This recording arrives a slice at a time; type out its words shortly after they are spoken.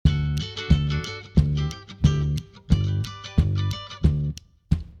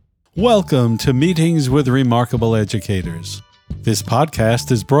Welcome to Meetings with Remarkable Educators. This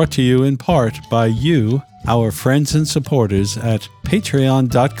podcast is brought to you in part by you, our friends and supporters at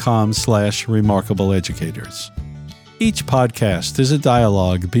patreon.com/remarkableeducators. Each podcast is a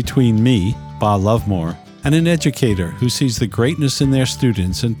dialogue between me, Ba Lovemore, and an educator who sees the greatness in their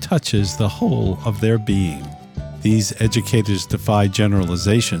students and touches the whole of their being. These educators defy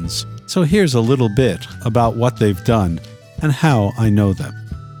generalizations, so here's a little bit about what they've done and how I know them.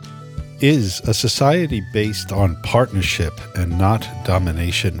 Is a society based on partnership and not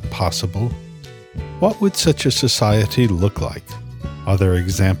domination possible? What would such a society look like? Are there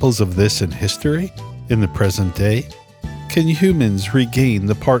examples of this in history, in the present day? Can humans regain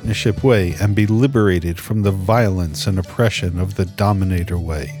the partnership way and be liberated from the violence and oppression of the dominator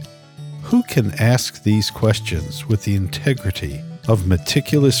way? Who can ask these questions with the integrity of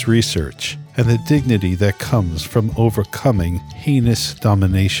meticulous research and the dignity that comes from overcoming heinous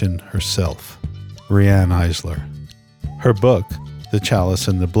domination herself? Riane Eisler. Her book, The Chalice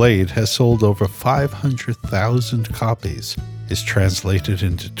and the Blade, has sold over 500,000 copies, is translated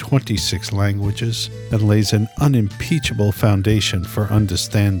into 26 languages, and lays an unimpeachable foundation for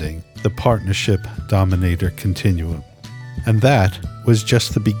understanding the partnership-dominator continuum. And that was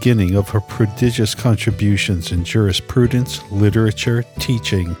just the beginning of her prodigious contributions in jurisprudence, literature,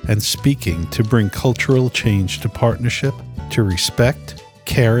 teaching, and speaking to bring cultural change to partnership, to respect,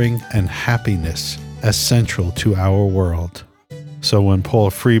 caring, and happiness as central to our world. So when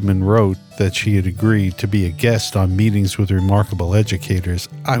Paul Friedman wrote that she had agreed to be a guest on Meetings with Remarkable Educators,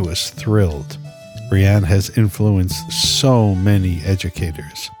 I was thrilled. Riane has influenced so many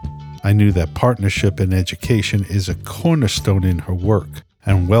educators. I knew that partnership in education is a cornerstone in her work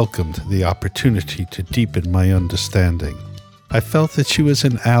and welcomed the opportunity to deepen my understanding. I felt that she was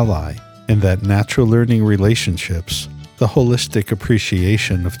an ally in that natural learning relationships, the holistic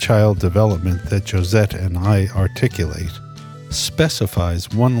appreciation of child development that Josette and I articulate, specifies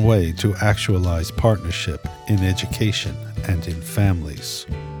one way to actualize partnership in education and in families.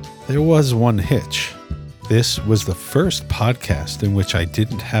 There was one hitch. This was the first podcast in which I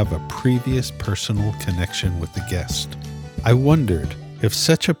didn't have a previous personal connection with the guest. I wondered if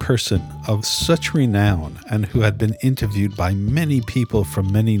such a person of such renown and who had been interviewed by many people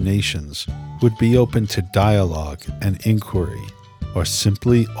from many nations would be open to dialogue and inquiry, or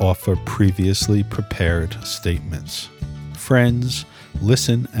simply offer previously prepared statements. Friends,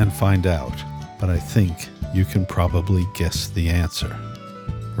 listen and find out, but I think you can probably guess the answer.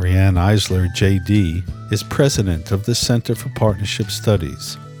 Riane Eisler, J.D., is president of the Center for Partnership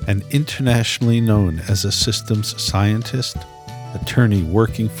Studies and internationally known as a systems scientist, attorney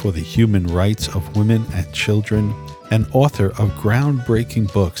working for the human rights of women and children, and author of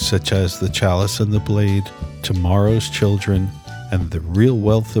groundbreaking books such as The Chalice and the Blade, Tomorrow's Children, and The Real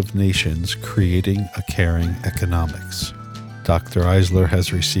Wealth of Nations, Creating a Caring Economics. Dr. Eisler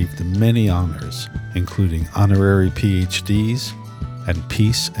has received many honors, including honorary PhDs and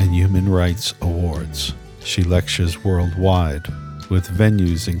Peace and Human Rights Awards. She lectures worldwide, with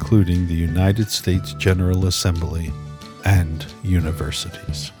venues including the United States General Assembly and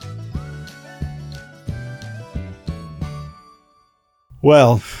universities.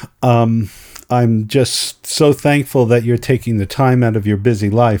 Well, I'm just so thankful that you're taking the time out of your busy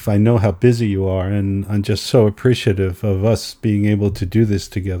life. I know how busy you are, and I'm just so appreciative of us being able to do this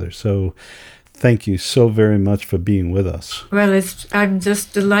together. So thank you so very much for being with us. Well, I'm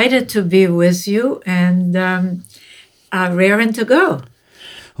just delighted to be with you, and raring to go.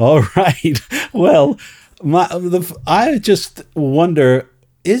 All right. Well, I just wonder,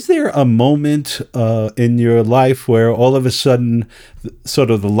 is there a moment in your life where all of a sudden sort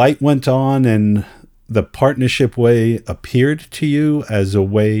of the light went on and the partnership way appeared to you as a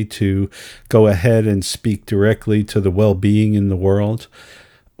way to go ahead and speak directly to the well-being in the world?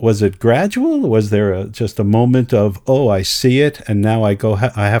 Was it gradual? Was there just a moment of, oh, I see it, and now I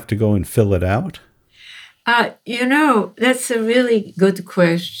have to go and fill it out? That's a really good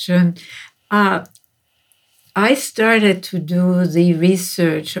question. I started to do the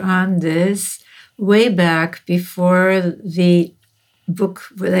research on this way back before the book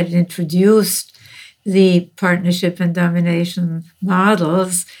that introduced the partnership and domination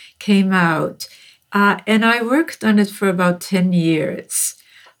models came out. And I worked on it for about 10 years.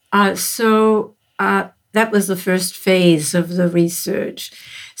 So that was the first phase of the research.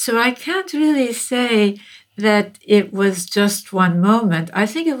 So I can't really say that it was just one moment. I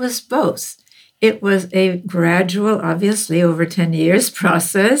think it was both. It was a gradual, obviously, over 10 years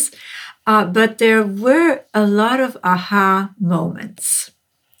process, but there were a lot of aha moments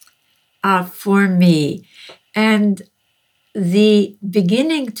for me. And the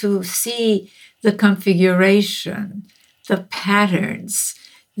beginning to see the configuration, the patterns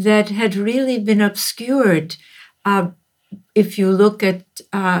that had really been obscured. If you look at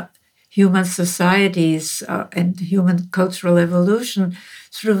human societies and human cultural evolution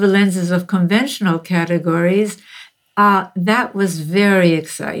through the lenses of conventional categories, that was very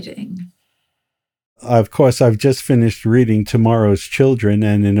exciting. Of course, I've just finished reading Tomorrow's Children,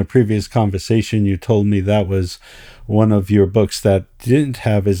 and in a previous conversation, you told me that was one of your books that didn't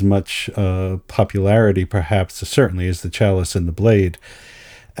have as much popularity, perhaps, certainly, as The Chalice and the Blade.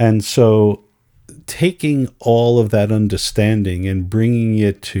 And so taking all of that understanding and bringing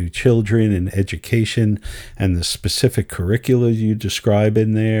it to children and education and the specific curricula you describe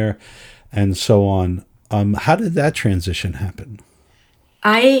in there and so on, how did that transition happen?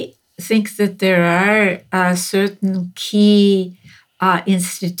 I think that there are certain key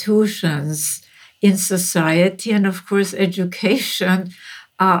institutions in society, and of course, education,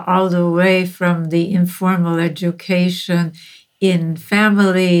 all the way from the informal education in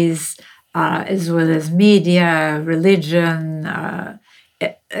families, as well as media, religion,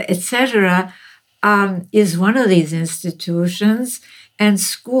 etc., is one of these institutions. And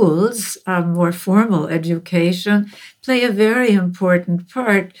schools, more formal education, play a very important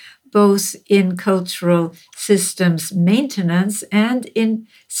part both in cultural systems maintenance and in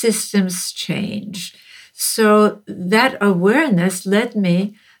systems change. So that awareness led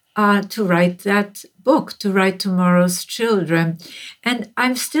me to write that book, to write Tomorrow's Children. And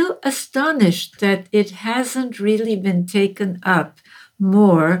I'm still astonished that it hasn't really been taken up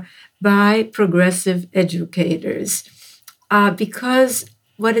more by progressive educators, because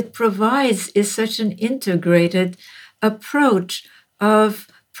what it provides is such an integrated approach of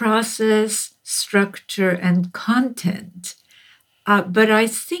process, structure, and content. But I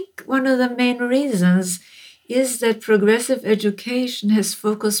think one of the main reasons is that progressive education has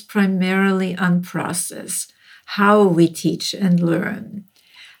focused primarily on process, how we teach and learn,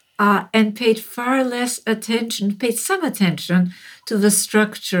 and paid some attention to the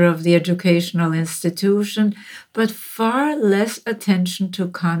structure of the educational institution, but far less attention to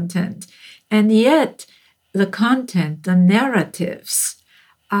content. And yet, the content, the narratives,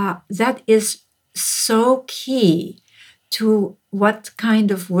 that is so key to what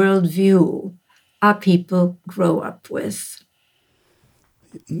kind of worldview our people grow up with.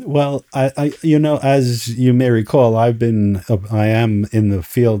 Well, I as you may recall, I am in the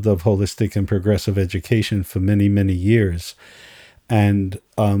field of holistic and progressive education for many, many years. And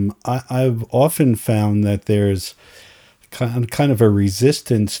I've often found that there's kind of a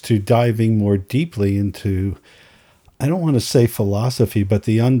resistance to diving more deeply into, I don't want to say philosophy, but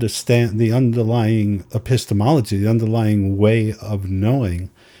the underlying epistemology, the underlying way of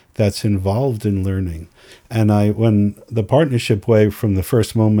knowing that's involved in learning. And when the Partnership Way, from the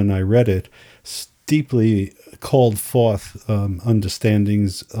first moment I read it, deeply called forth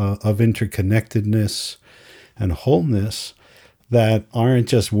understandings of interconnectedness and wholeness that aren't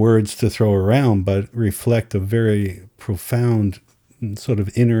just words to throw around, but reflect a very profound sort of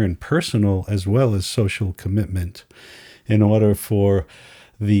inner and personal as well as social commitment in order for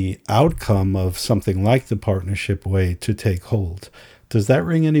the outcome of something like the Partnership Way to take hold. Does that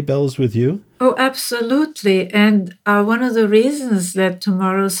ring any bells with you? Oh, absolutely. And one of the reasons that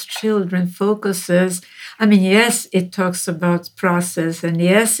Tomorrow's Children focuses, yes, it talks about process, and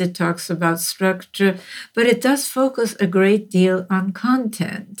yes, it talks about structure, but it does focus a great deal on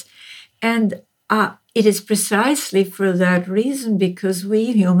content. And it is precisely for that reason, because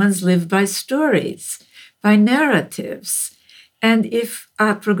we humans live by stories, by narratives. And if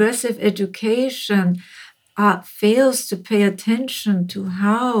progressive education fails to pay attention to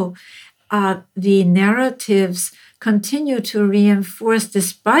how the narratives continue to reinforce,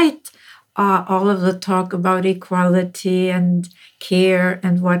 despite all of the talk about equality and care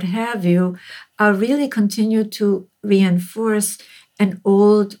and what have you, really continue to reinforce an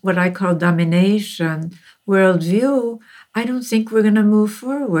old, what I call domination worldview, I don't think we're going to move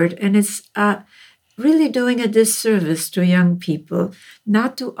forward. And it's really doing a disservice to young people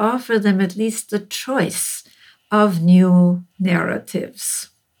not to offer them at least the choice of new narratives.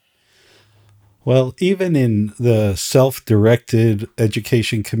 Well, even in the self-directed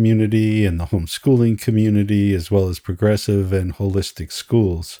education community and the homeschooling community, as well as progressive and holistic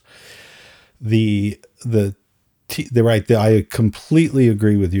schools, I completely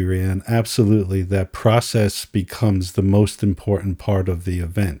agree with you, Rhian. Absolutely, that process becomes the most important part of the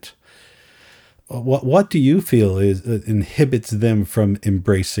event. What do you feel inhibits them from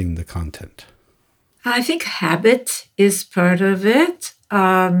embracing the content? I think habit is part of it.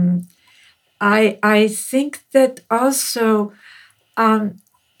 I think that also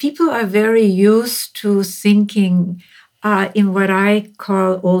people are very used to thinking in what I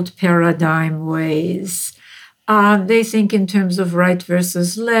call old paradigm ways. They think in terms of right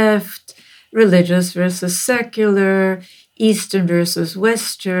versus left, religious versus secular, Eastern versus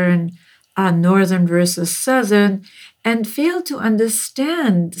Western, Northern versus Southern, and fail to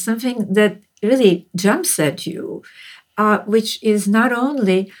understand something that really jumps at you, which is not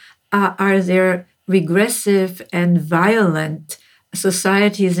only are there regressive and violent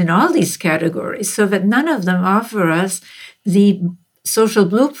societies in all these categories, so that none of them offer us the social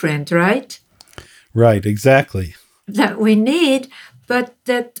blueprint, right? Right, exactly. That we need, but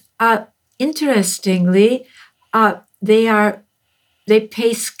that interestingly, they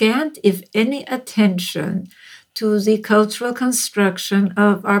pay scant, if any, attention to the cultural construction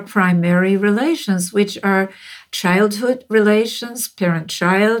of our primary relations, which are childhood relations,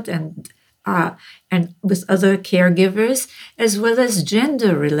 parent-child, and with other caregivers, as well as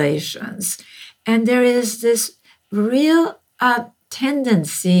gender relations. And there is this real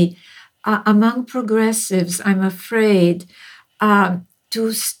tendency among progressives, I'm afraid,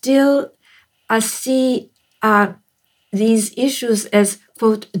 to still see these issues as,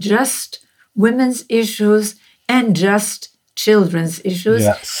 quote, just women's issues and just children's issues.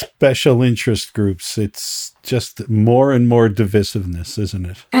 Yeah, special interest groups. It's just more and more divisiveness, isn't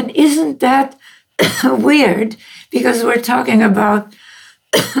it? And isn't that weird? Because we're talking about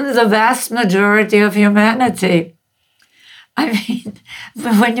the vast majority of humanity. I mean,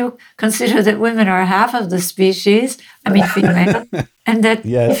 when you consider that women are half of the species, female, and that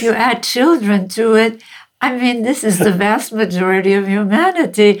Yes. if you add children to it, this is the vast majority of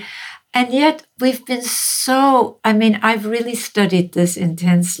humanity. And yet we've been I've really studied this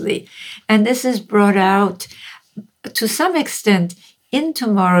intensely. And this is brought out to some extent in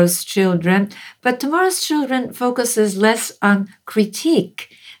Tomorrow's Children, but Tomorrow's Children focuses less on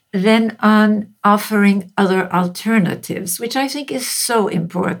critique than on offering other alternatives, which I think is so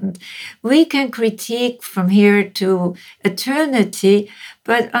important. We can critique from here to eternity,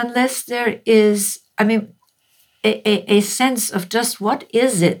 but unless there is, a sense of just what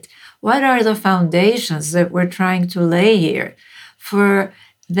is it? What are the foundations that we're trying to lay here for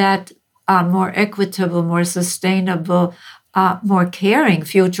that more equitable, more sustainable, more caring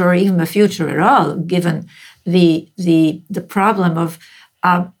future, or even a future at all, given the problem of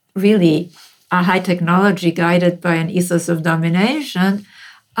really high technology guided by an ethos of domination?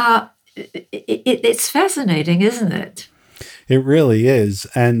 It's fascinating, isn't it? It really is.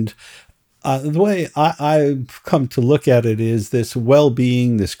 And the way I've come to look at it is this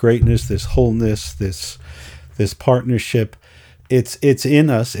well-being, this greatness, this wholeness, this partnership. It's in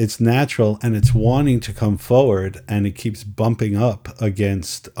us, it's natural, and it's wanting to come forward, and it keeps bumping up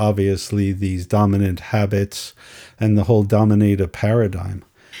against, obviously, these dominant habits and the whole dominator paradigm.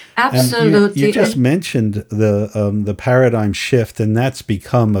 Absolutely. And you just mentioned the paradigm shift, and that's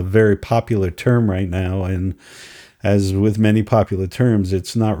become a very popular term right now. And as with many popular terms,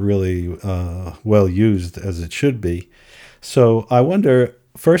 it's not really well used as it should be. So I wonder,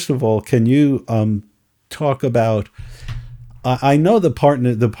 first of all, can you talk about? I know the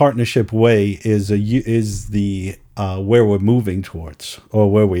partnership way is the where we're moving towards, or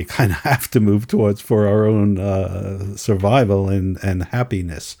where we kind of have to move towards for our own survival and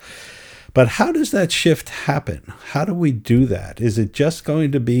happiness. But how does that shift happen? How do we do that? Is it just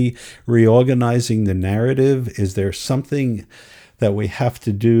going to be reorganizing the narrative? Is there something that we have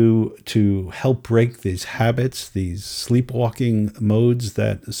to do to help break these habits, these sleepwalking modes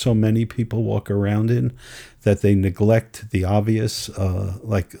that so many people walk around in, that they neglect the obvious,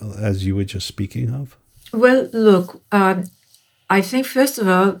 like as you were just speaking of? Well, look, I think first of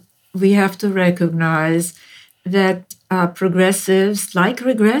all, we have to recognize that progressives, like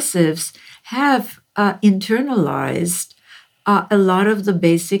regressives, have internalized a lot of the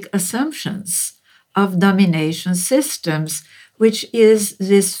basic assumptions of domination systems, which is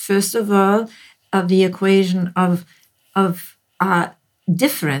this, first of all, the equation of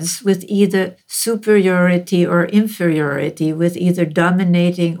difference with either superiority or inferiority, with either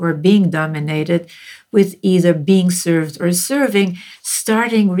dominating or being dominated, with either being served or serving,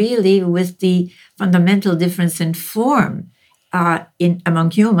 starting really with the fundamental difference in form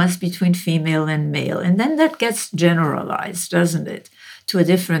among humans between female and male. And then that gets generalized, doesn't it, to a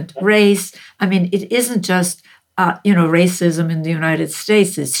different race. It isn't just racism in the United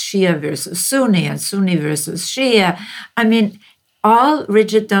States. It's Shia versus Sunni and Sunni versus Shia. All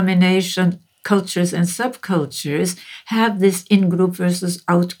rigid domination cultures and subcultures have this in-group versus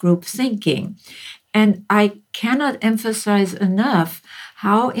out-group thinking. And I cannot emphasize enough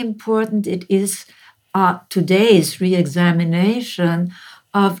how important it is today's reexamination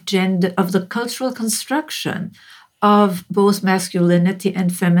of gender, of the cultural construction of both masculinity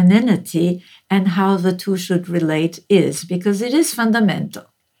and femininity, and how the two should relate is, because it is fundamental.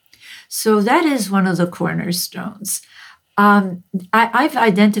 So that is one of the cornerstones. I've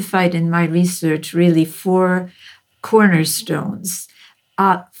identified in my research really 4 cornerstones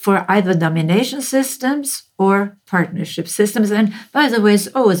for either domination systems or partnership systems. And by the way, it's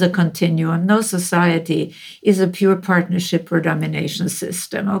always a continuum. No society is a pure partnership or domination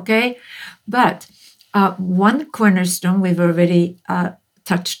system, okay? But one cornerstone we've already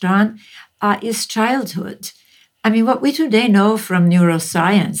touched on is childhood. I mean, what we today know from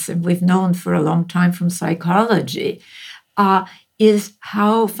neuroscience, and we've known for a long time from psychology, is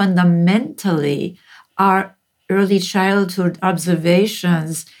how fundamentally our early childhood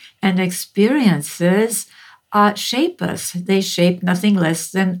observations and experiences shape us. They shape nothing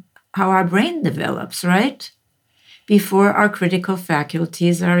less than how our brain develops, right? Before our critical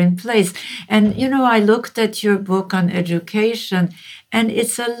faculties are in place. And, you know, I looked at your book on education, and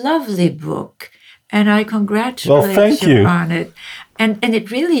it's a lovely book. And I congratulate you on it. And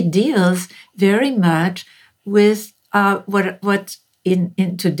it really deals very much with what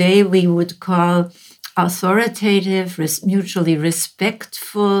in today we would call authoritative, mutually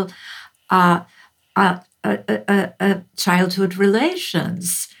respectful childhood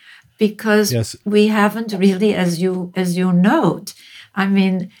relations, because we haven't really, as you note, I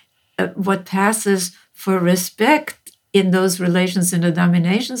mean, what passes for respect in those relations in a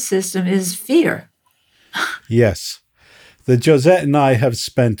domination system is fear. Yes. The Josette and I have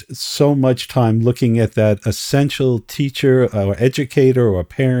spent so much time looking at that essential teacher or educator or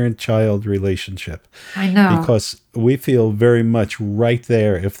parent-child relationship. I know. Because we feel very much right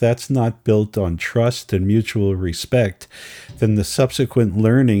there. If that's not built on trust and mutual respect, then the subsequent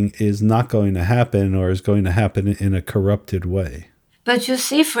learning is not going to happen, or is going to happen in a corrupted way. But you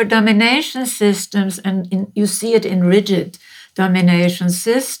see, for domination systems, and you see it in rigid domination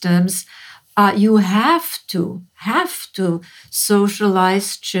systems, you have to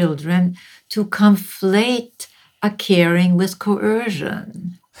socialize children to conflate a caring with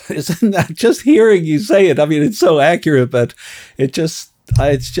coercion. Isn't that, just hearing you say it? I mean, it's so accurate, but it's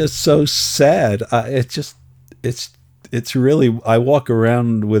just so sad. It's really, I walk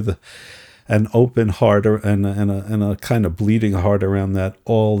around with an open heart and a kind of bleeding heart around that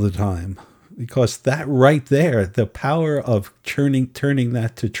all the time, because that right there, the power of turning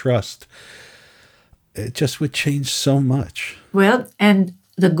that to trust, it just would change so much. Well, and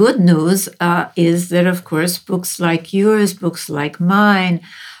the good news is that, of course, books like yours, books like mine,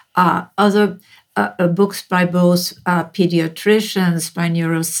 other books by both pediatricians, by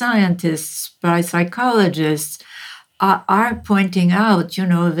neuroscientists, by psychologists, are pointing out, you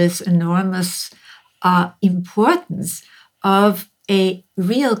know, this enormous importance of a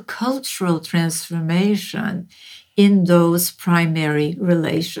real cultural transformation in those primary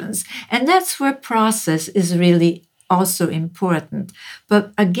relations. And that's where process is really also important.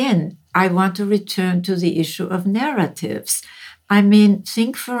 But again, I want to return to the issue of narratives. I mean,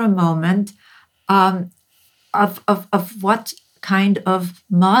 think for a moment of what kind of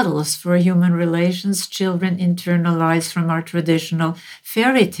models for human relations children internalize from our traditional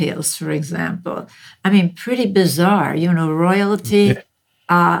fairy tales, for example. I mean, pretty bizarre, you know, royalty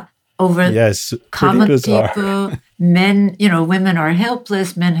over common people, men, you know, women are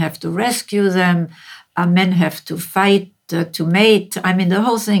helpless, men have to rescue them, men have to fight to mate. I mean, the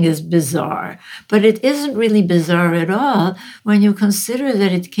whole thing is bizarre, but it isn't really bizarre at all when you consider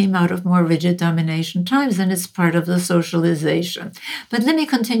that it came out of more rigid domination times, and it's part of the socialization. But let me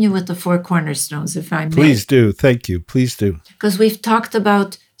continue with the 4 cornerstones, if I may. Please do. Thank you. Please do. Because we've talked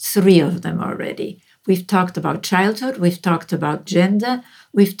about 3 of them already. We've talked about childhood, we've talked about gender,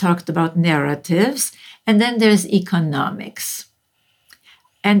 we've talked about narratives, and then there's economics.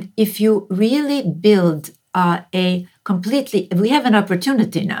 And if you really build we have an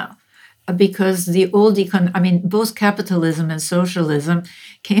opportunity now, because the old both capitalism and socialism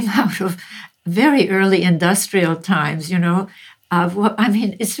came out of very early industrial times, you know.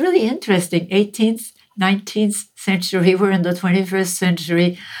 It's really interesting. 18th, 19th century, we're in the 21st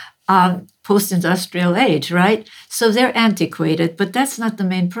century, post-industrial age, right? So they're antiquated, but that's not the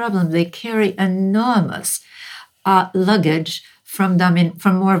main problem. They carry enormous luggage from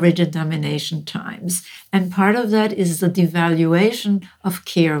more rigid domination times. And part of that is the devaluation of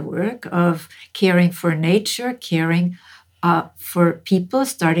care work, of caring for nature, caring for people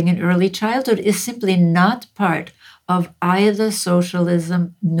starting in early childhood is simply not part of either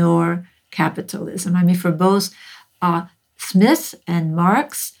socialism nor capitalism. I mean, for both Smith and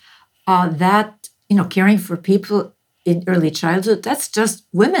Marx, that, caring for people in early childhood, that's just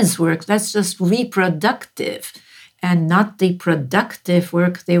women's work. That's just reproductive and not the productive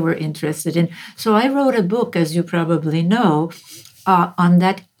work they were interested in. So I wrote a book, as you probably know, on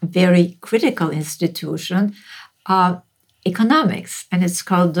that very critical institution, economics, and it's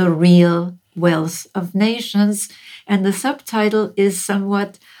called The Real Wealth of Nations. And the subtitle is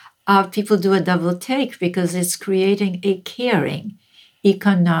somewhat, people do a double take because it's creating a caring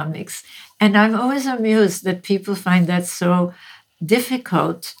economics. And I'm always amused that people find that so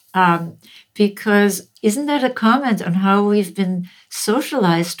difficult, because isn't that a comment on how we've been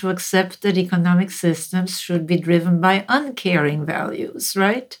socialized to accept that economic systems should be driven by uncaring values,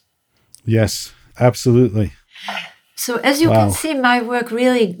 right? Yes, absolutely. So as you can see, my work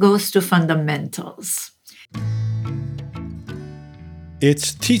really goes to fundamentals.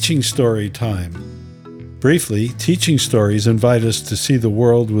 It's teaching story time. Briefly, teaching stories invite us to see the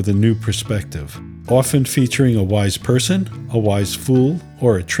world with a new perspective, often featuring a wise person, a wise fool,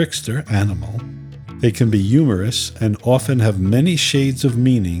 or a trickster animal. They can be humorous and often have many shades of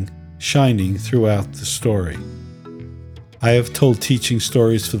meaning shining throughout the story. I have told teaching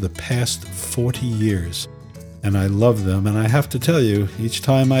stories for the past 40 years, and I love them, and I have to tell you, each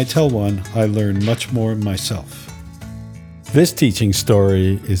time I tell one, I learn much more myself. This teaching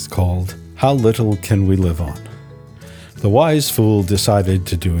story is called How Little Can We Live On? The wise fool decided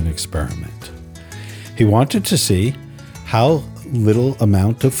to do an experiment. He wanted to see how little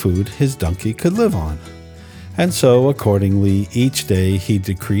amount of food his donkey could live on. And so, accordingly, each day he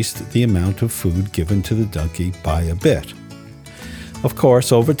decreased the amount of food given to the donkey by a bit. Of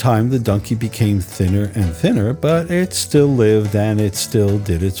course, over time, the donkey became thinner and thinner, but it still lived and it still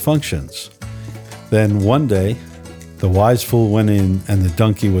did its functions. Then one day, the wise fool went in and the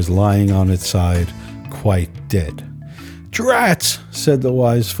donkey was lying on its side, quite dead. "Drats," said the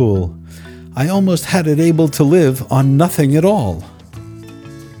wise fool. "I almost had it able to live on nothing at all."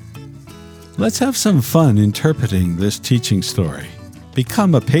 Let's have some fun interpreting this teaching story.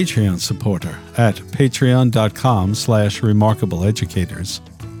 Become a Patreon supporter at patreon.com/remarkableeducators,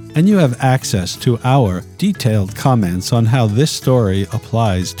 and you have access to our detailed comments on how this story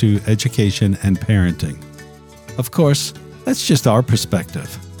applies to education and parenting. Of course, that's just our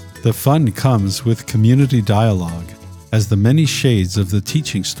perspective. The fun comes with community dialogue as the many shades of the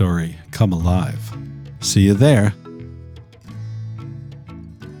teaching story come alive. See you there.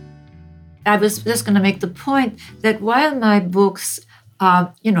 I was just going to make the point that while my books,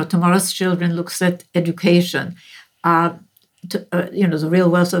 Tomorrow's Children looks at education, The Real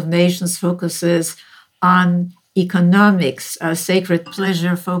Wealth of Nations focuses on economics, Sacred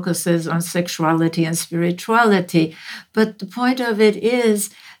Pleasure focuses on sexuality and spirituality. But the point of it is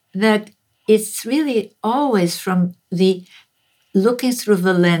that it's really always from the looking through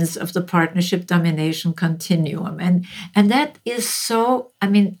the lens of the partnership domination continuum. And that is so,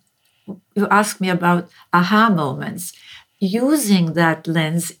 you ask me about aha moments. Using that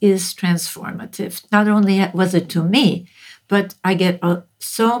lens is transformative. Not only was it to me, but I get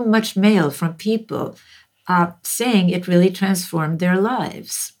so much mail from people saying it really transformed their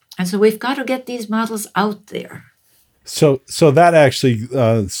lives. And so we've got to get these models out there. So that actually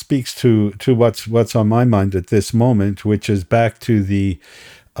speaks to what's on my mind at this moment, which is back to the,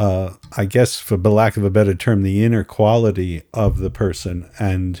 I guess, for lack of a better term, the inner quality of the person.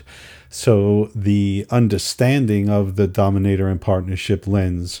 And so the understanding of the dominator and partnership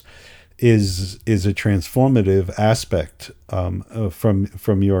lens is a transformative aspect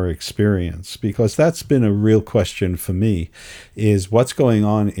from your experience, because that's been a real question for me, is what's going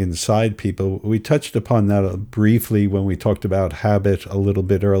on inside people. We touched upon that briefly when we talked about habit a little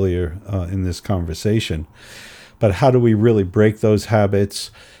bit earlier in this conversation, but how do we really break those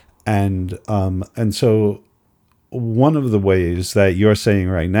habits? And so one of the ways that you're saying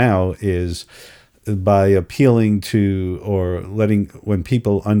right now is by appealing to or letting, when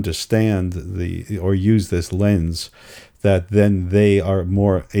people understand or use this lens, that then they are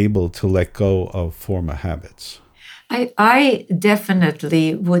more able to let go of former habits. I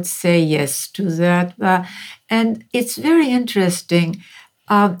definitely would say yes to that. And it's very interesting.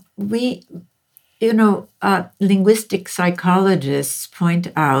 Linguistic psychologists point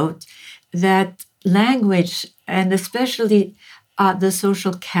out that language, and especially the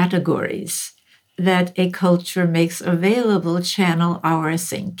social categories that a culture makes available, channel our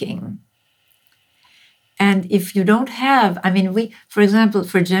thinking. And if you don't have, for example,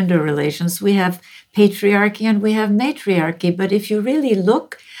 for gender relations, we have patriarchy and we have matriarchy. But if you really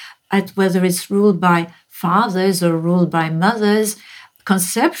look at whether it's ruled by fathers or ruled by mothers,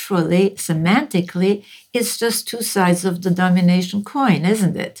 conceptually, semantically, it's just two sides of the domination coin,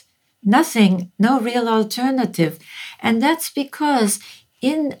 isn't it? Nothing, no real alternative. And that's because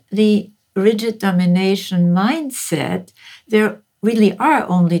in the rigid domination mindset, there really are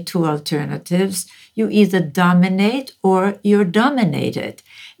only two alternatives. You either dominate or you're dominated.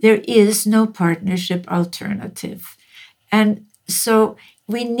 There is no partnership alternative. And so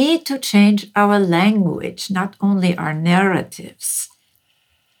we need to change our language, not only our narratives,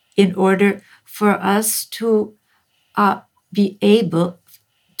 in order for us to be able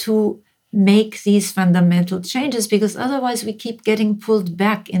to make these fundamental changes, because otherwise we keep getting pulled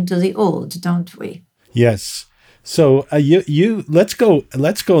back into the old, don't we? Yes. So let's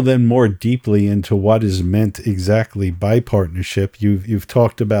go then more deeply into what is meant exactly by partnership. You've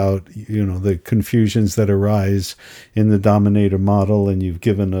talked about the confusions that arise in the dominator model, and you've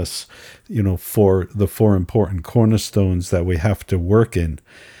given us for the four important cornerstones that we have to work in.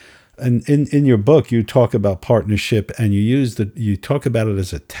 And in your book, you talk about partnership, and you talk about it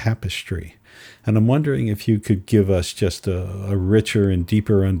as a tapestry. And I'm wondering if you could give us just a richer and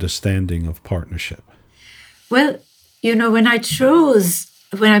deeper understanding of partnership. Well, when I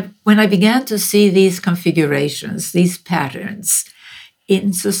began to see these configurations, these patterns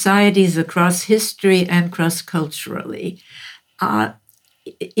in societies across history and cross-culturally,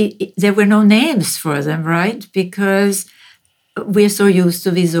 there were no names for them, right? Because we're so used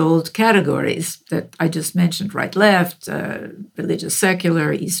to these old categories that I just mentioned, right, left, religious,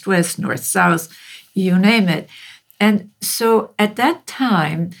 secular, east, west, north, south, you name it. And so at that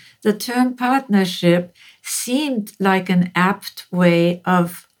time, the term partnership seemed like an apt way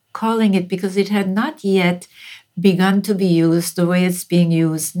of calling it, because it had not yet begun to be used the way it's being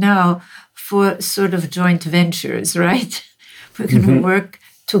used now for sort of joint ventures, right? We're going to work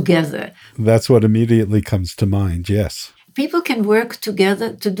together. That's what immediately comes to mind, yes. People can work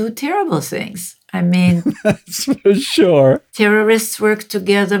together to do terrible things. I mean, that's for sure. Terrorists work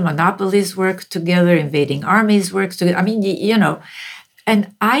together, monopolies work together, invading armies work together. I mean,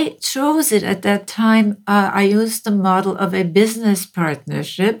 and I chose it at that time. I used the model of a business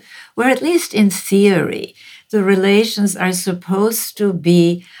partnership where, at least in theory, the relations are supposed to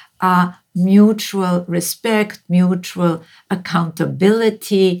be mutual respect, mutual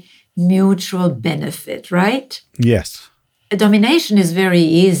accountability, mutual benefit, right? Yes. Domination is very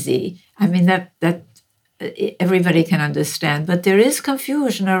easy. I mean, that everybody can understand, but there is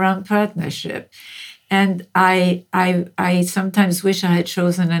confusion around partnership. And I sometimes wish I had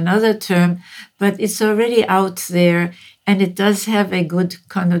chosen another term, but it's already out there, and it does have a good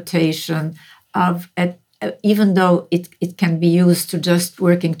connotation of, even though it can be used to just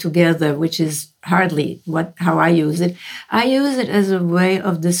working together, which is hardly how I use it. I use it as a way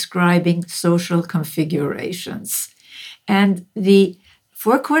of describing social configurations. And the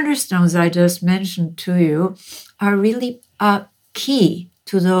four cornerstones I just mentioned to you are really key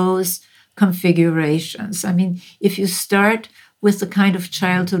to those configurations. I mean, if you start with the kind of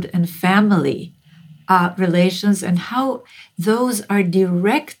childhood and family relations and how those are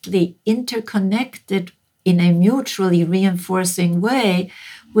directly interconnected in a mutually reinforcing way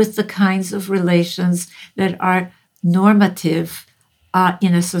with the kinds of relations that are normative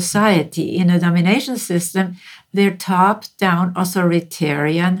in a society. In a domination system, they're top-down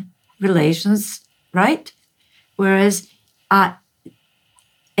authoritarian relations, right? Whereas,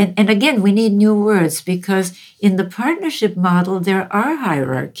 and again, we need new words, because in the partnership model, there are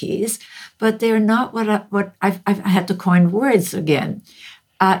hierarchies, but they're not what I've had to coin words again.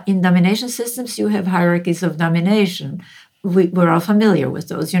 In domination systems, you have hierarchies of domination. We're all familiar with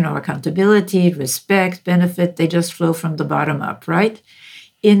those, accountability, respect, benefit, they just flow from the bottom up, right?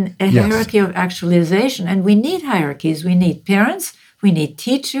 In a hierarchy of actualization, and we need hierarchies. We need parents, we need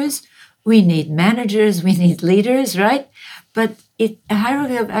teachers, we need managers, we need leaders, right? But a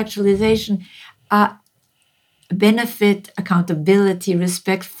hierarchy of actualization, benefit, accountability,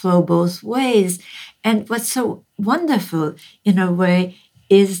 respect flow both ways. And what's so wonderful, in a way,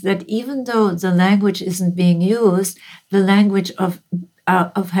 is that even though the language isn't being used, the language of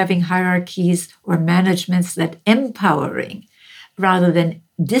having hierarchies or managements that empowering rather than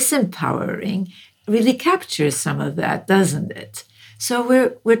disempowering really captures some of that, doesn't it?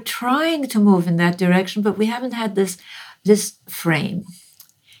 So we're trying to move in that direction, but we haven't had this frame.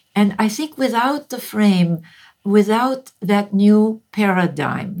 And I think without the frame, without that new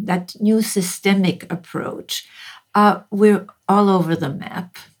paradigm, that new systemic approach, we're all over the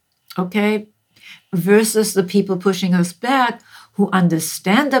map, okay? Versus the people pushing us back who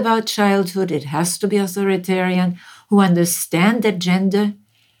understand about childhood, it has to be authoritarian, who understand that gender,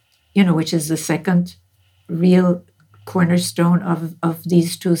 which is the second real cornerstone of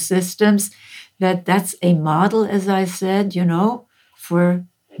these two systems, that's a model, as I said, for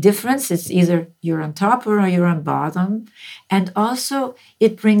difference. It's either you're on top or you're on bottom. And also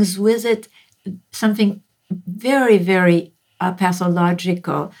it brings with it something very, very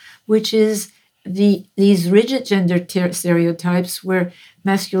pathological, which is these rigid gender stereotypes where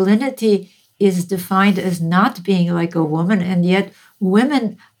masculinity is defined as not being like a woman, and yet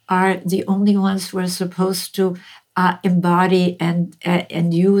women are the only ones who are supposed to embody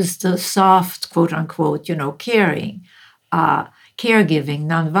and use the soft, quote unquote, caring, caregiving,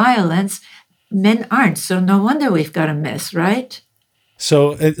 nonviolence. Men aren't, so no wonder we've got a mess, right?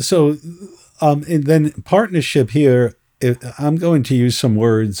 And then partnership here. I'm going to use some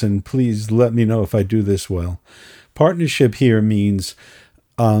words, and please let me know if I do this well. Partnership here means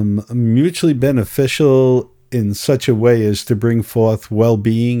mutually beneficial in such a way as to bring forth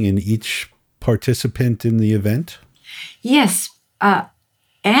well-being in each participant in the event? Yes.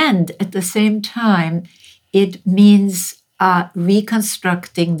 And at the same time, it means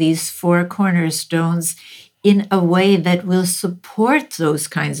reconstructing these four cornerstones in a way that will support those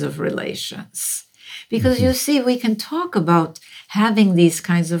kinds of relations. Because you see, we can talk about having these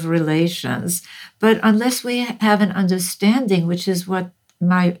kinds of relations, but unless we have an understanding, which is what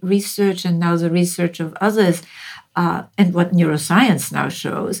my research and now the research of others and what neuroscience now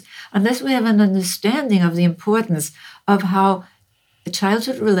shows, unless we have an understanding of the importance of how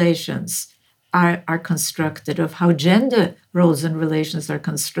childhood relations are constructed, of how gender roles and relations are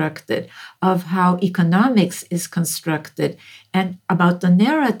constructed, of how economics is constructed, and about the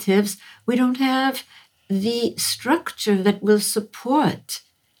narratives, we don't have the structure that will support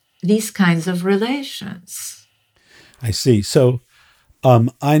these kinds of relations. I see. So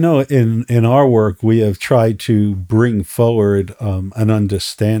I know in our work, we have tried to bring forward an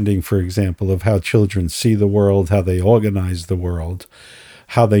understanding, for example, of how children see the world, how they organize the world,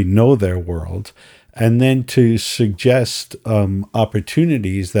 how they know their world, and then to suggest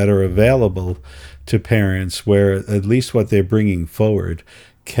opportunities that are available to parents where at least what they're bringing forward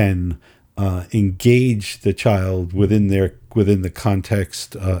can engage the child within the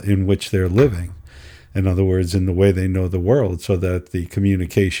context in which they're living. In other words, in the way they know the world, so that the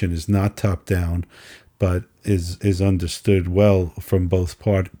communication is not top down, but is understood well from both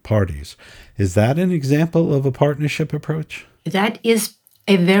parties. Is that an example of a partnership approach? That is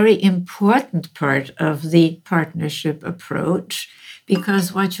a very important part of the partnership approach,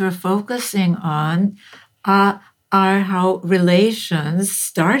 because what you're focusing on are how relations,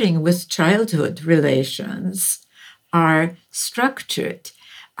 starting with childhood relations, are structured.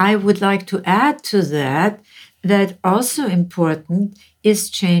 I would like to add to that also important is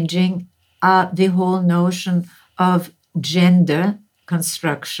changing the whole notion of gender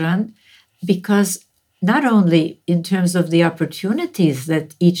construction, because not only in terms of the opportunities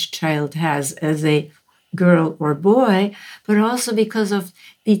that each child has as a girl or boy, but also because of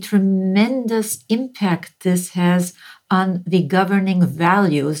the tremendous impact this has on the governing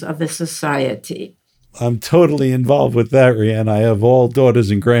values of a society. I'm totally involved with that, Rhiannon. I have all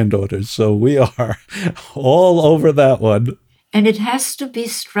daughters and granddaughters, so we are all over that one. And it has to be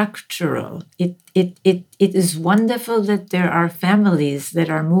structural. It is wonderful that there are families that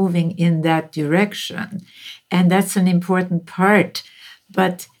are moving in that direction, and that's an important part.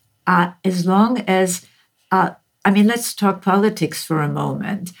 But as long as, let's talk politics for a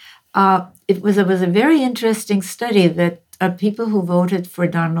moment. It was a very interesting study that people who voted for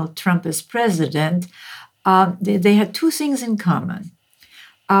Donald Trump as president, they had two things in common.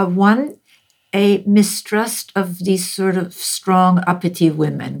 One, a mistrust of these sort of strong, uppity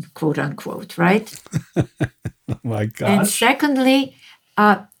women, quote unquote, right? Oh my gosh. And secondly,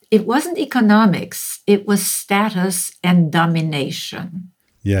 it wasn't economics, it was status and domination.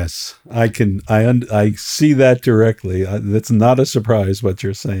 Yes, I see that directly. That's not a surprise what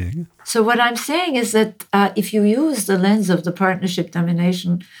you're saying. So what I'm saying is that if you use the lens of the partnership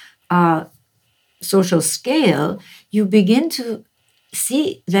domination social scale, you begin to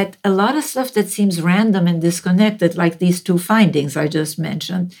see that a lot of stuff that seems random and disconnected, like these two findings I just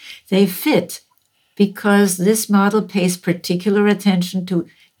mentioned, they fit because this model pays particular attention to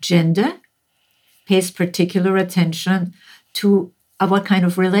gender, pays particular attention to what kind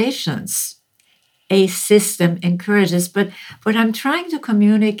of relations a system encourages. But what I'm trying to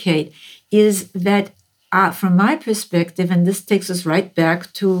communicate is that from my perspective, and this takes us right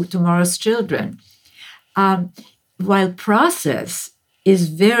back to Tomorrow's Children, while process is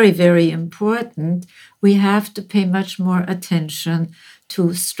very, very important, we have to pay much more attention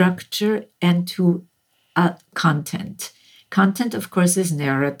to structure and to content. Content, of course, is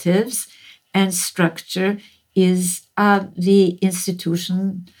narratives, and structure is the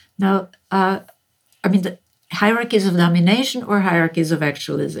institution. Now, the hierarchies of domination or hierarchies of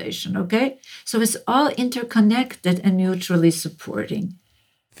actualization, okay? So it's all interconnected and mutually supporting.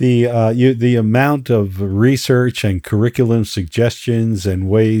 The amount of research and curriculum suggestions and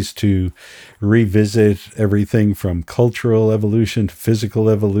ways to revisit everything from cultural evolution to physical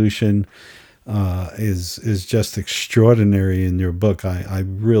evolution is just extraordinary in your book. I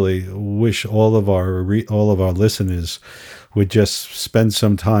really wish all of our listeners would just spend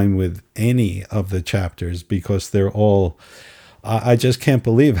some time with any of the chapters, because they're all. I just can't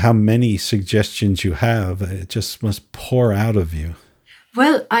believe how many suggestions you have. It just must pour out of you.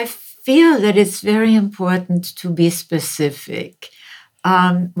 Well, I feel that it's very important to be specific.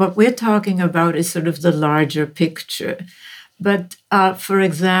 What we're talking about is sort of the larger picture. But for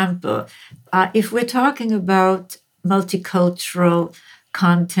example, if we're talking about multicultural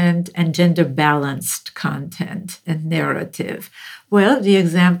content and gender balanced content and narrative, well, the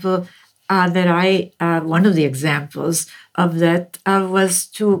example one of the examples of that was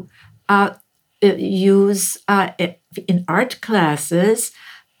to use in art classes,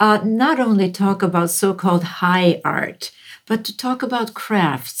 not only talk about so-called high art, but to talk about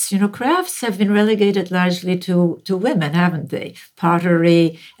crafts. Crafts have been relegated largely to women, haven't they?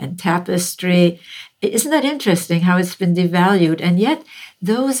 Pottery and tapestry. Isn't that interesting how it's been devalued? And yet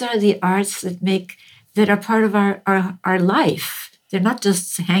those are the arts that are part of our life. They're not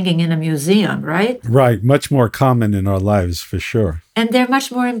just hanging in a museum, right? Right. Much more common in our lives, for sure. And they're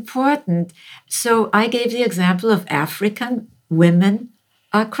much more important. So I gave the example of African women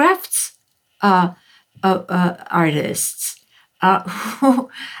crafts artists who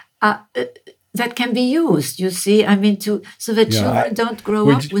that can be used, you see, so that children don't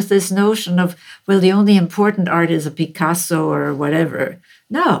grow up with this notion of, well, the only important art is a Picasso or whatever.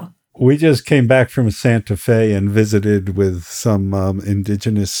 No. We just came back from Santa Fe and visited with some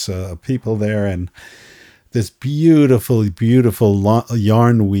indigenous people there, and this beautiful, beautiful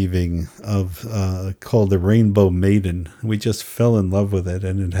yarn weaving of called the Rainbow Maiden. We just fell in love with it,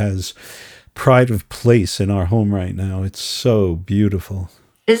 and it has pride of place in our home right now. It's so beautiful.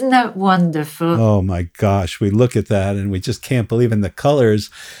 Isn't that wonderful? Oh my gosh, we look at that and we just can't believe it. And the colors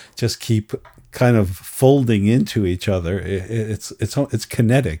just keep kind of folding into each other. It's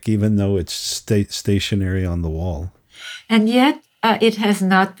kinetic, even though it's stationary on the wall. And yet it has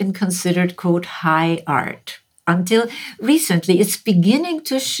not been considered, quote, high art until recently. It's beginning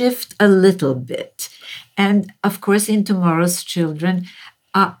to shift a little bit. And of course, in tomorrow's children,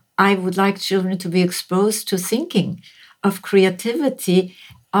 I would like children to be exposed to thinking of creativity,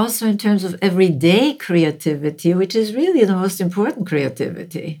 also in terms of everyday creativity, which is really the most important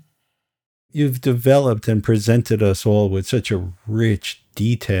creativity. You've developed and presented us all with such a rich,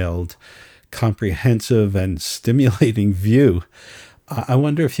 detailed, comprehensive, and stimulating view. I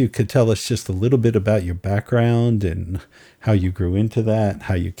wonder if you could tell us just a little bit about your background and how you grew into that,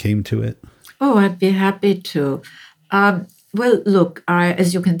 how you came to it. Oh, I'd be happy to. Well, look,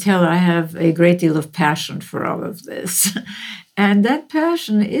 as you can tell, I have a great deal of passion for all of this. And that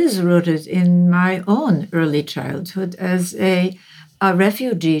passion is rooted in my own early childhood as a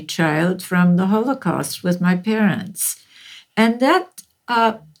refugee child from the Holocaust with my parents. And that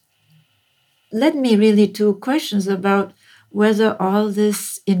led me really to questions about whether all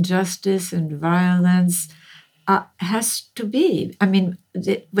this injustice and violence has to be.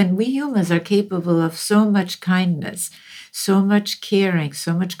 When we humans are capable of so much kindness, so much caring,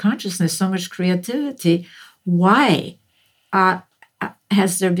 so much consciousness, so much creativity, why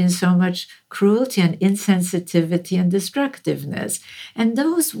has there been so much cruelty and insensitivity and destructiveness? And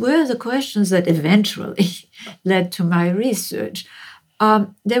those were the questions that eventually led to my research.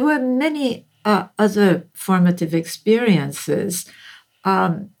 There were many other formative experiences.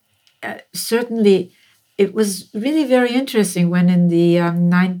 Certainly, it was really very interesting when in the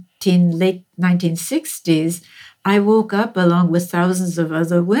late 1960s, I woke up along with thousands of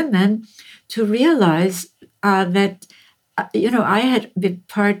other women to realize that, I had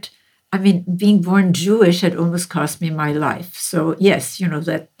been being born Jewish had almost cost me my life. So yes,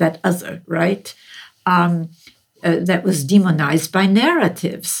 that other, right? That was demonized by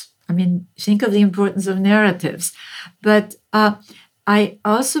narratives. Think of the importance of narratives. But I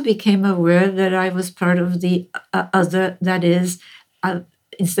also became aware that I was part of the other, that is,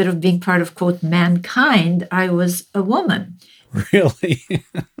 instead of being part of, quote, mankind, I was a woman. Really?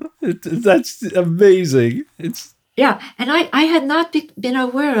 That's amazing. Yeah, and I had not been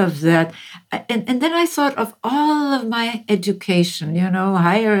aware of that. And then I thought of all of my education,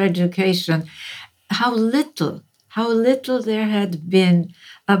 higher education, how little there had been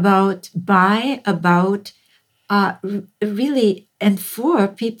about really, and for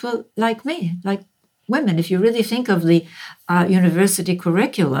people like me, like women. If you really think of the university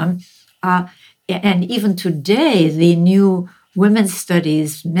curriculum, and even today, the new women's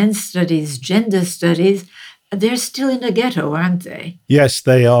studies, men's studies, gender studies, they're still in the ghetto, aren't they? Yes,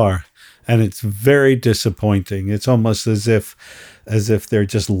 they are. And it's very disappointing. It's almost as if they're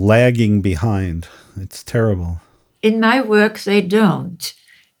just lagging behind. It's terrible. In my work, they don't.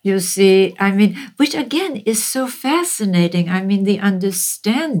 You see, I mean, which again is so fascinating. I mean, the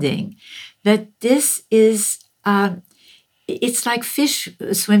understanding that this is, it's like fish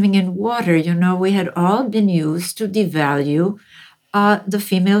swimming in water. You know, we had all been used to devalue the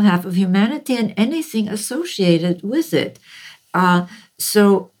female half of humanity and anything associated with it. I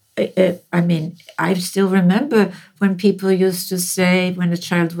mean, I still remember when people used to say when a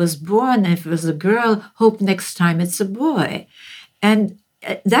child was born, if it was a girl, hope next time it's a boy. And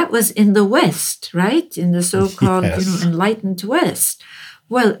that was in the West, right? In the so-called Yes. enlightened West.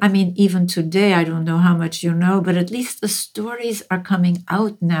 Well, I mean, even today, I don't know how much you know, but at least the stories are coming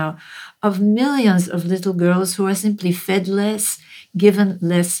out now of millions of little girls who are simply fed less, given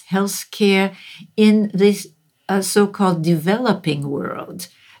less health care in this so-called developing world.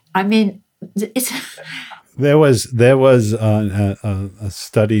 I mean, it's There was a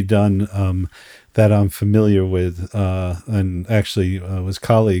study done that I'm familiar with, and actually was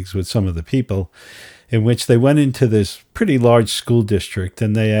colleagues with some of the people, in which they went into this pretty large school district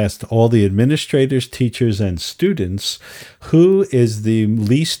and they asked all the administrators, teachers, and students who is the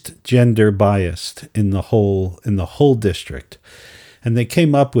least gender biased in the whole district. And they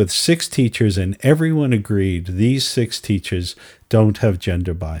came up with 6 teachers, and everyone agreed these 6 teachers don't have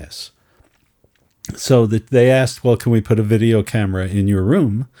gender bias. So that they asked, well, can we put a video camera in your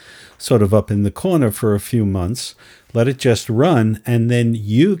room, sort of up in the corner for a few months, let it just run, and then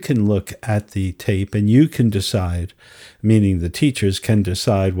you can look at the tape and you can decide, meaning the teachers can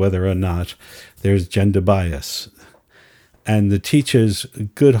decide whether or not there's gender bias. And the teachers,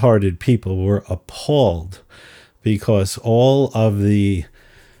 good-hearted people, were appalled because all of the,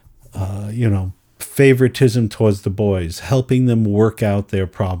 favoritism towards the boys, helping them work out their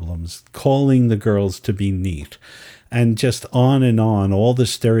problems, calling the girls to be neat, and just on and on, all the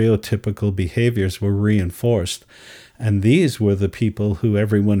stereotypical behaviors were reinforced. And these were the people who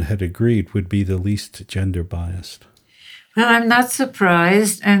everyone had agreed would be the least gender biased. Well, I'm not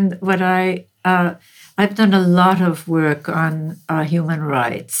surprised. And what I've done a lot of work on human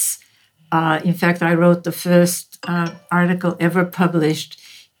rights. In fact, I wrote the first article ever published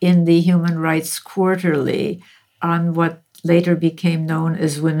in the Human Rights Quarterly on what later became known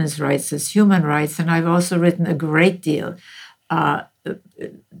as women's rights as human rights. And I've also written a great deal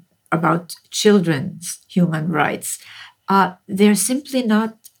about children's human rights. They're simply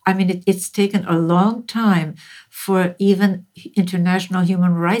not, I mean, it's taken a long time for even international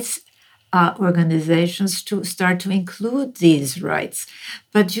human rights organizations to start to include these rights.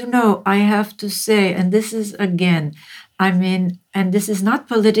 But, I have to say, and this is again, and this is not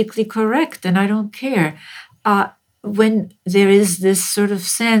politically correct, and I don't care, when there is this sort of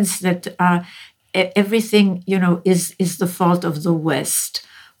sense that everything, is the fault of the West.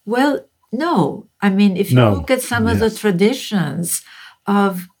 Well, no. I mean, if you look at some of the traditions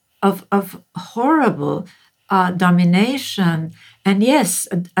of horrible domination, and yes,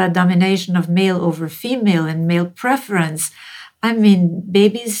 a domination of male over female and male preference, I mean,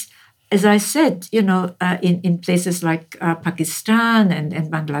 babies, as I said, in places like Pakistan and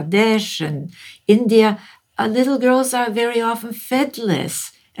Bangladesh and India, little girls are very often fed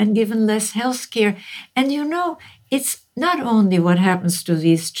less and given less health care. And it's not only what happens to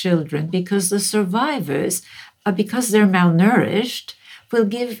these children, because the survivors, because they're malnourished, will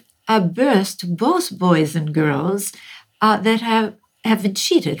give birth to both boys and girls that have been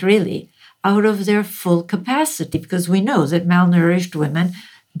cheated, really, out of their full capacity, because we know that malnourished women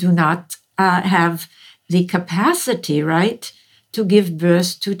do not have the capacity, right, to give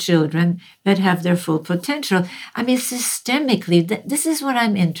birth to children that have their full potential. I mean, systemically, this is what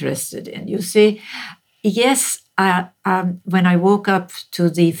I'm interested in. You see, yes, when I woke up to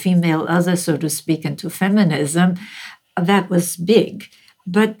the female other, so to speak, and to feminism, that was big.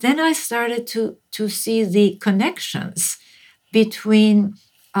 But then I started to see the connections between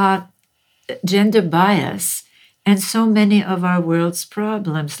gender bias and so many of our world's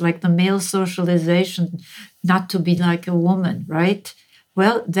problems, like the male socialization not to be like a woman, right?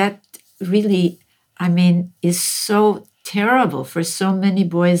 Well, that really, is so terrible for so many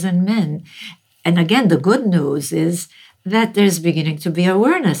boys and men. And again, the good news is that there's beginning to be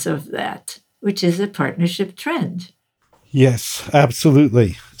awareness of that, which is a partnership trend. Yes,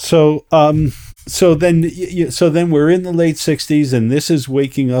 absolutely. So So then, so then we're in the late '60s, and this is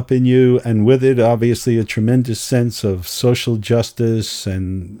waking up in you, and with it, obviously, a tremendous sense of social justice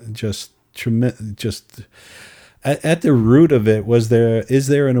and just at the root of it. Is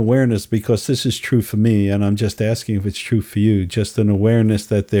there an awareness, because this is true for me, and I'm just asking if it's true for you, just an awareness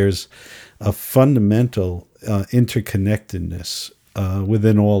that there's a fundamental interconnectedness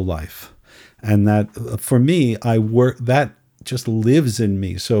within all life, and that for me, I work that just lives in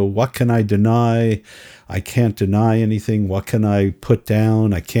me. So what can I deny? I can't deny anything. What can I put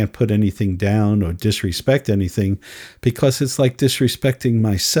down? I can't put anything down or disrespect anything, because it's like disrespecting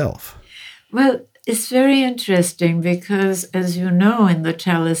myself. Well, it's very interesting because, as you know, in The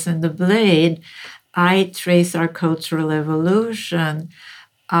Chalice and the Blade, I trace our cultural evolution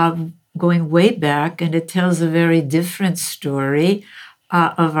going way back, and it tells a very different story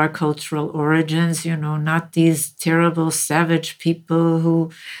of our cultural origins, not these terrible savage people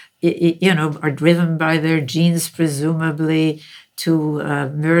who, are driven by their genes, presumably, to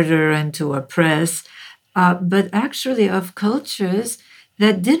murder and to oppress, but actually of cultures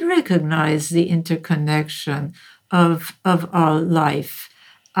that did recognize the interconnection of all life.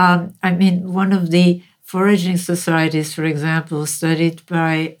 One of the foraging societies, for example, studied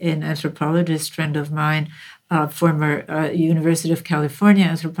by an anthropologist friend of mine, former University of California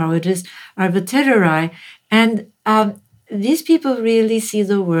anthropologist, Arvatarai. And these people really see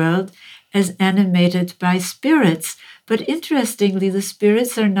the world as animated by spirits. But interestingly, the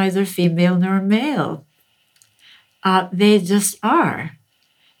spirits are neither female nor male. They just are.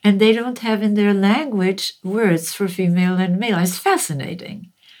 And they don't have in their language words for female and male. It's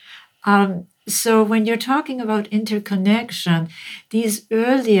fascinating. So when you're talking about interconnection, these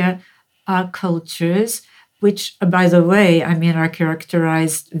earlier cultures, which, by the way, are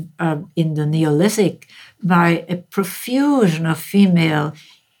characterized in the Neolithic by a profusion of female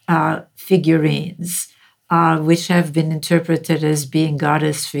figurines, which have been interpreted as being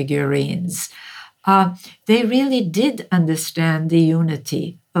goddess figurines. They really did understand the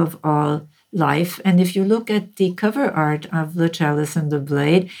unity of all life. And if you look at the cover art of The Chalice and the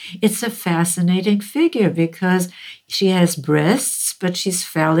Blade, it's a fascinating figure because she has breasts, but she's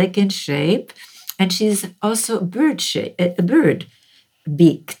phallic in shape, and she's also a bird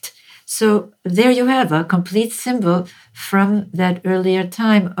beaked. So there you have a complete symbol from that earlier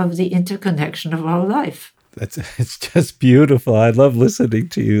time of the interconnection of all life. It's just beautiful. I love listening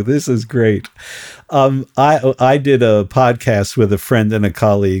to you. This is great. I did a podcast with a friend and a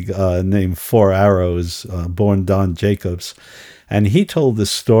colleague named Four Arrows, born Don Jacobs, and he told the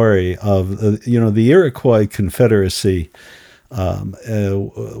story of the Iroquois Confederacy had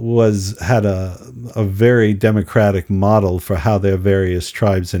a very democratic model for how their various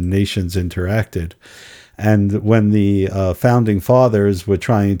tribes and nations interacted. And when the founding fathers were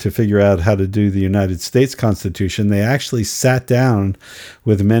trying to figure out how to do the United States Constitution, they actually sat down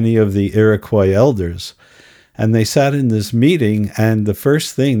with many of the Iroquois elders. And they sat in this meeting, and the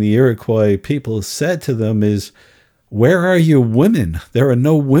first thing the Iroquois people said to them is, "Where are your women? There are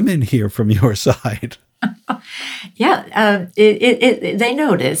no women here from your side." Yeah, they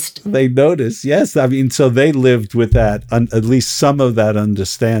noticed. They noticed, yes. So they lived with that, at least some of that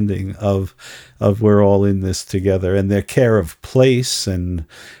understanding of we're all in this together, and their care of place and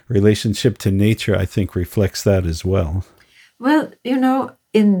relationship to nature, I think, reflects that as well. Well,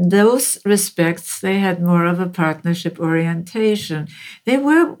 in those respects, they had more of a partnership orientation. They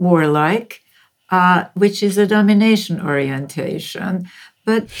were warlike, which is a domination orientation.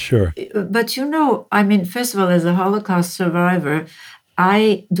 But sure. But first of all, as a Holocaust survivor,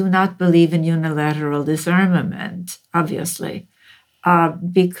 I do not believe in unilateral disarmament, obviously,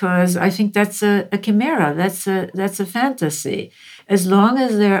 because I think that's a chimera. That's a fantasy. As long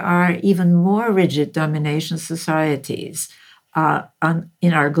as there are even more rigid domination societies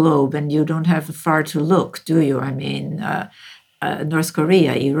in our globe, and you don't have far to look, do you? North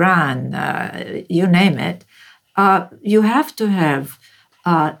Korea, Iran, you name it. You have to have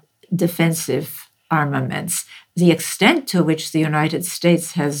defensive armaments. The extent to which the United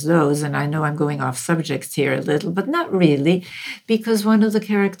States has those, and I know I'm going off subject here a little, but not really, because one of the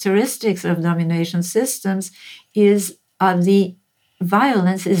characteristics of domination systems is the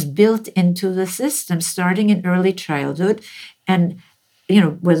violence is built into the system, starting in early childhood, and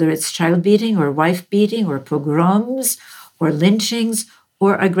whether it's child beating or wife beating or pogroms or lynchings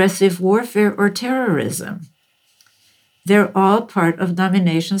or aggressive warfare or terrorism. They're all part of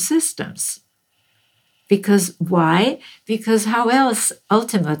domination systems. Because why? Because how else,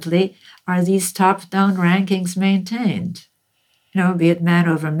 ultimately, are these top-down rankings maintained? be it man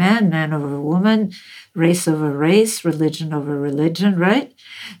over man, man over woman, race over race, religion over religion, right?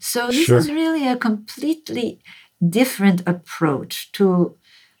 So this Sure. is really a completely different approach to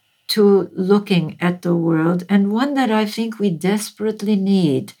looking at the world, and one that I think we desperately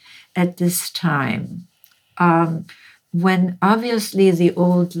need at this time, when obviously the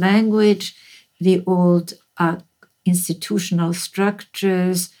old language, the old institutional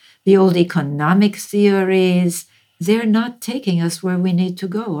structures, the old economic theories, they're not taking us where we need to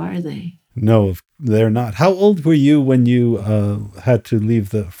go, are they? No, they're not. How old were you when you had to leave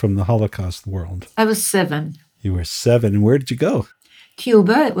from the Holocaust world? I was 7. You were 7. And where did you go?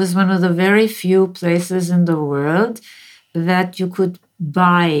 Cuba. It was one of the very few places in the world that you could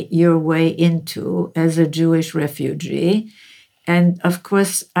buy your way into as a Jewish refugee. And of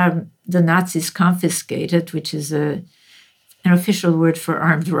course, the Nazis confiscated, which is an official word for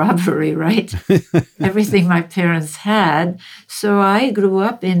armed robbery, right? Everything my parents had. So I grew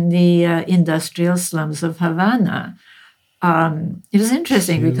up in the industrial slums of Havana. It was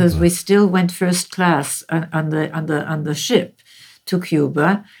interesting because we still went first class on the ship to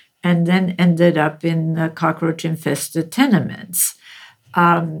Cuba, and then ended up in cockroach-infested tenements.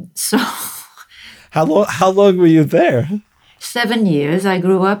 So, how long were you there? 7 years. I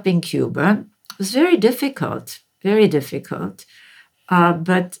grew up in Cuba. It was very difficult, very difficult.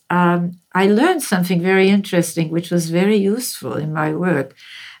 But I learned something very interesting, which was very useful in my work.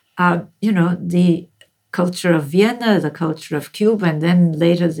 The culture of Vienna, the culture of Cuba, and then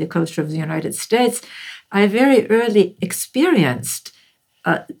later the culture of the United States. I very early experienced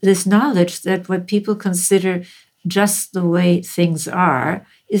this knowledge that what people consider just the way things are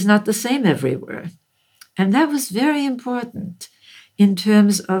is not the same everywhere. And that was very important in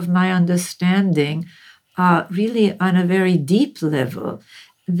terms of my understanding, really on a very deep level,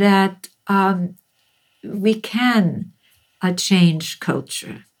 that we can change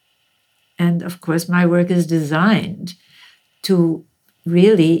culture. And of course, my work is designed to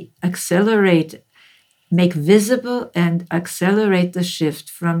really make visible and accelerate the shift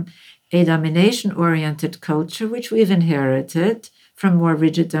from a domination-oriented culture, which we've inherited from more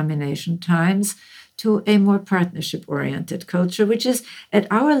rigid domination times, to a more partnership-oriented culture, which is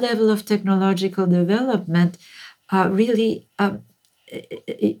at our level of technological development, really,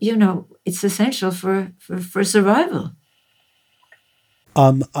 it's essential for survival.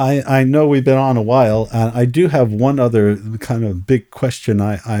 I know we've been on a while, and I do have one other kind of big question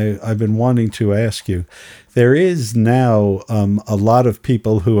I've been wanting to ask you. There is now a lot of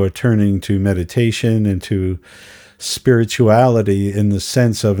people who are turning to meditation and to spirituality in the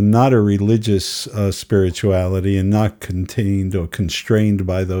sense of not a religious spirituality and not contained or constrained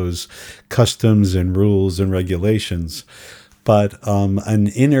by those customs and rules and regulations, but an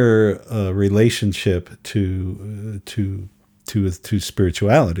inner relationship to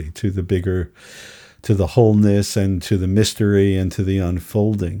spirituality, to the bigger, to the wholeness and to the mystery and to the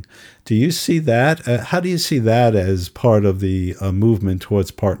unfolding. Do you see that? How do you see that as part of the movement towards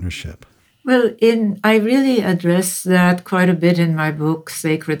partnership? Well, I really address that quite a bit in my book,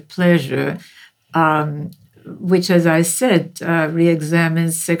 Sacred Pleasure, which, as I said,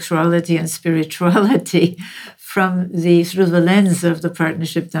 re-examines sexuality and spirituality through the lens of the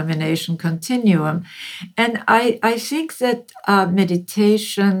partnership domination continuum. And I think that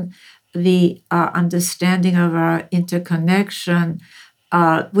meditation, the understanding of our interconnection,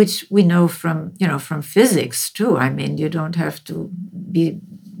 which we know from physics too. I mean, you don't have to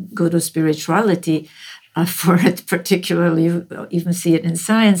go to spirituality for it, particularly. You even see it in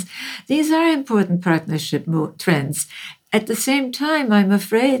science. These are important partnership trends. At the same time, I'm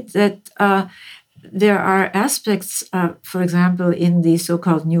afraid that there are aspects, for example, in the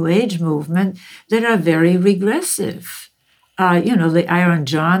so-called New Age movement that are very regressive. The Iron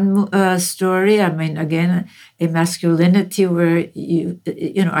John story. I mean, again, a masculinity where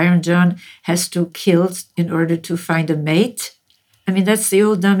Iron John has to kill in order to find a mate. I mean, that's the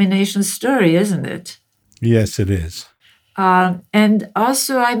old domination story, isn't it? Yes, it is. And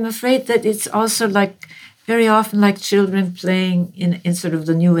also, I'm afraid that it's also very often like children playing in sort of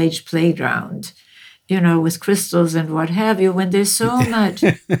the New Age playground, with crystals and what have you, when there's so much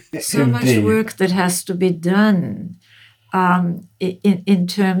work that has to be done. In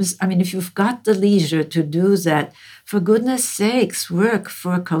terms, I mean, if you've got the leisure to do that, for goodness sakes, work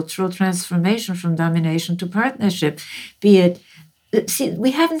for cultural transformation from domination to partnership. We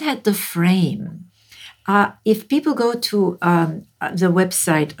haven't had the frame. If people go to the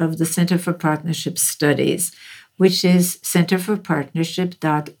website of the Center for Partnership Studies, which is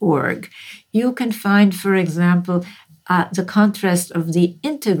centerforpartnership.org, you can find, for example, the contrast of the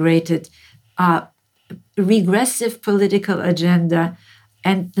integrated regressive political agenda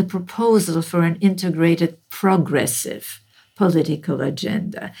and the proposal for an integrated progressive political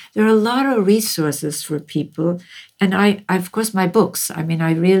agenda. There are a lot of resources for people. And I of course, my books, I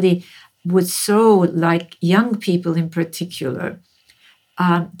really would so like young people in particular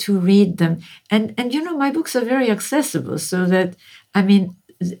to read them. And my books are very accessible so that,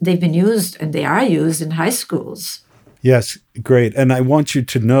 they've been used and they are used in high schools. Yes, great. And I want you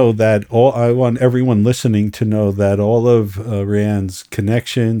to know that I want everyone listening to know that all of Rianne's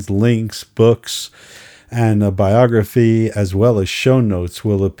connections, links, books, and a biography, as well as show notes,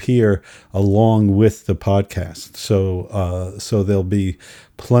 will appear along with the podcast. So there'll be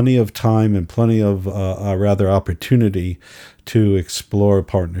plenty of time and plenty of opportunity to explore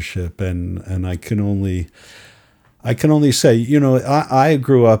partnership. And I can only say, I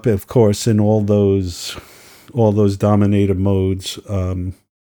grew up, of course, in all those dominated modes,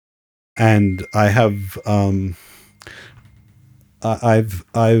 and I have I've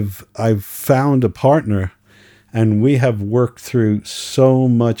found a partner, and we have worked through so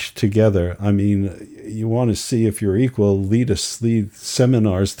much together. You want to see if you're equal, lead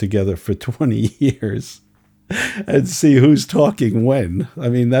seminars together for 20 years and see who's talking when.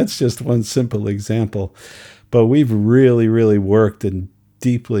 That's just one simple example, but we've really, really worked and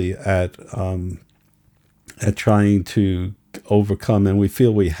deeply at trying to overcome, and we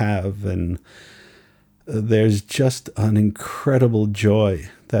feel we have. And there's just an incredible joy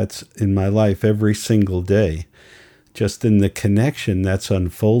that's in my life every single day, just in the connection that's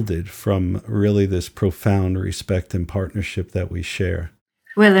unfolded from really this profound respect and partnership that we share.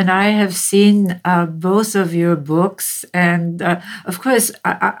 Well, and I have seen both of your books, and of course,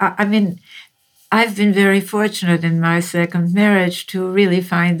 I've been very fortunate in my second marriage to really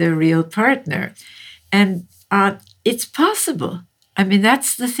find a real partner. And it's possible.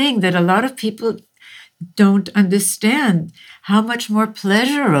 That's the thing that a lot of people don't understand, how much more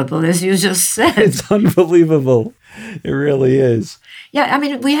pleasurable, as you just said. It's unbelievable. It really is. Yeah,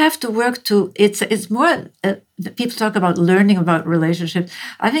 we have to work to, it's more, people talk about learning about relationships.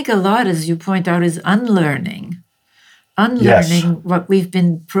 I think a lot, as you point out, is unlearning yes. What we've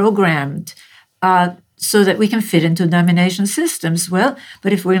been programmed so that we can fit into domination systems. Well,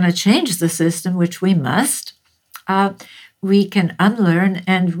 but if we're going to change the system, which we must, we can unlearn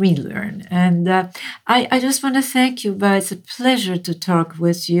and relearn. And I just want to thank you, Ba. It's a pleasure to talk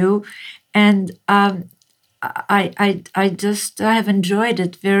with you. And I have enjoyed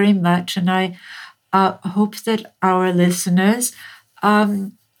it very much. And I hope that our listeners,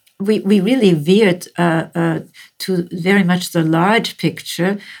 we really veered to very much the large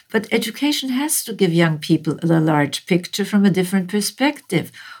picture, but education has to give young people the large picture from a different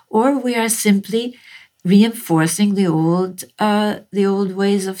perspective, or we are simply reinforcing the old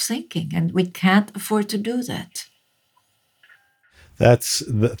ways of thinking, and we can't afford to do that.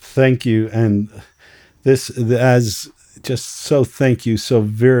 Thank you, and thank you so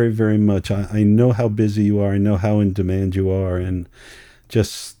very, very much. I know how busy you are. I know how in demand you are, and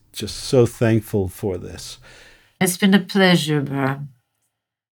just so thankful for this. It's been a pleasure, Ba.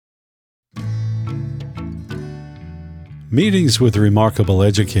 Meetings with Remarkable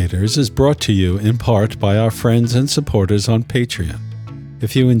Educators is brought to you in part by our friends and supporters on Patreon.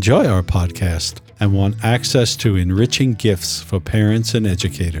 If you enjoy our podcast and want access to enriching gifts for parents and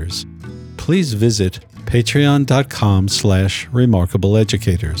educators, please visit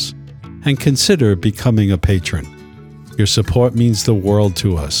patreon.com/remarkableeducators and consider becoming a patron. Your support means the world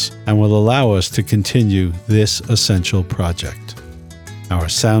to us and will allow us to continue this essential project. Our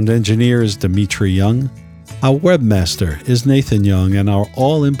sound engineer is Dimitri Young. Our webmaster is Nathan Young, and our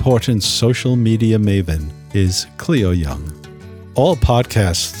all-important social media maven is Cleo Young. All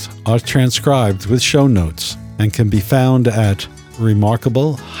podcasts are transcribed with show notes and can be found at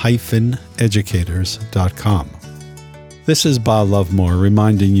remarkable-educators.com. This is Ba Lovemore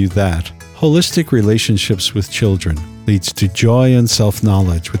reminding you that holistic relationships with children leads to joy and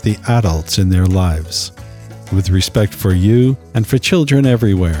self-knowledge with the adults in their lives. With respect for you and for children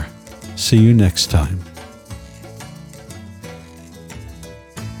everywhere. See you next time.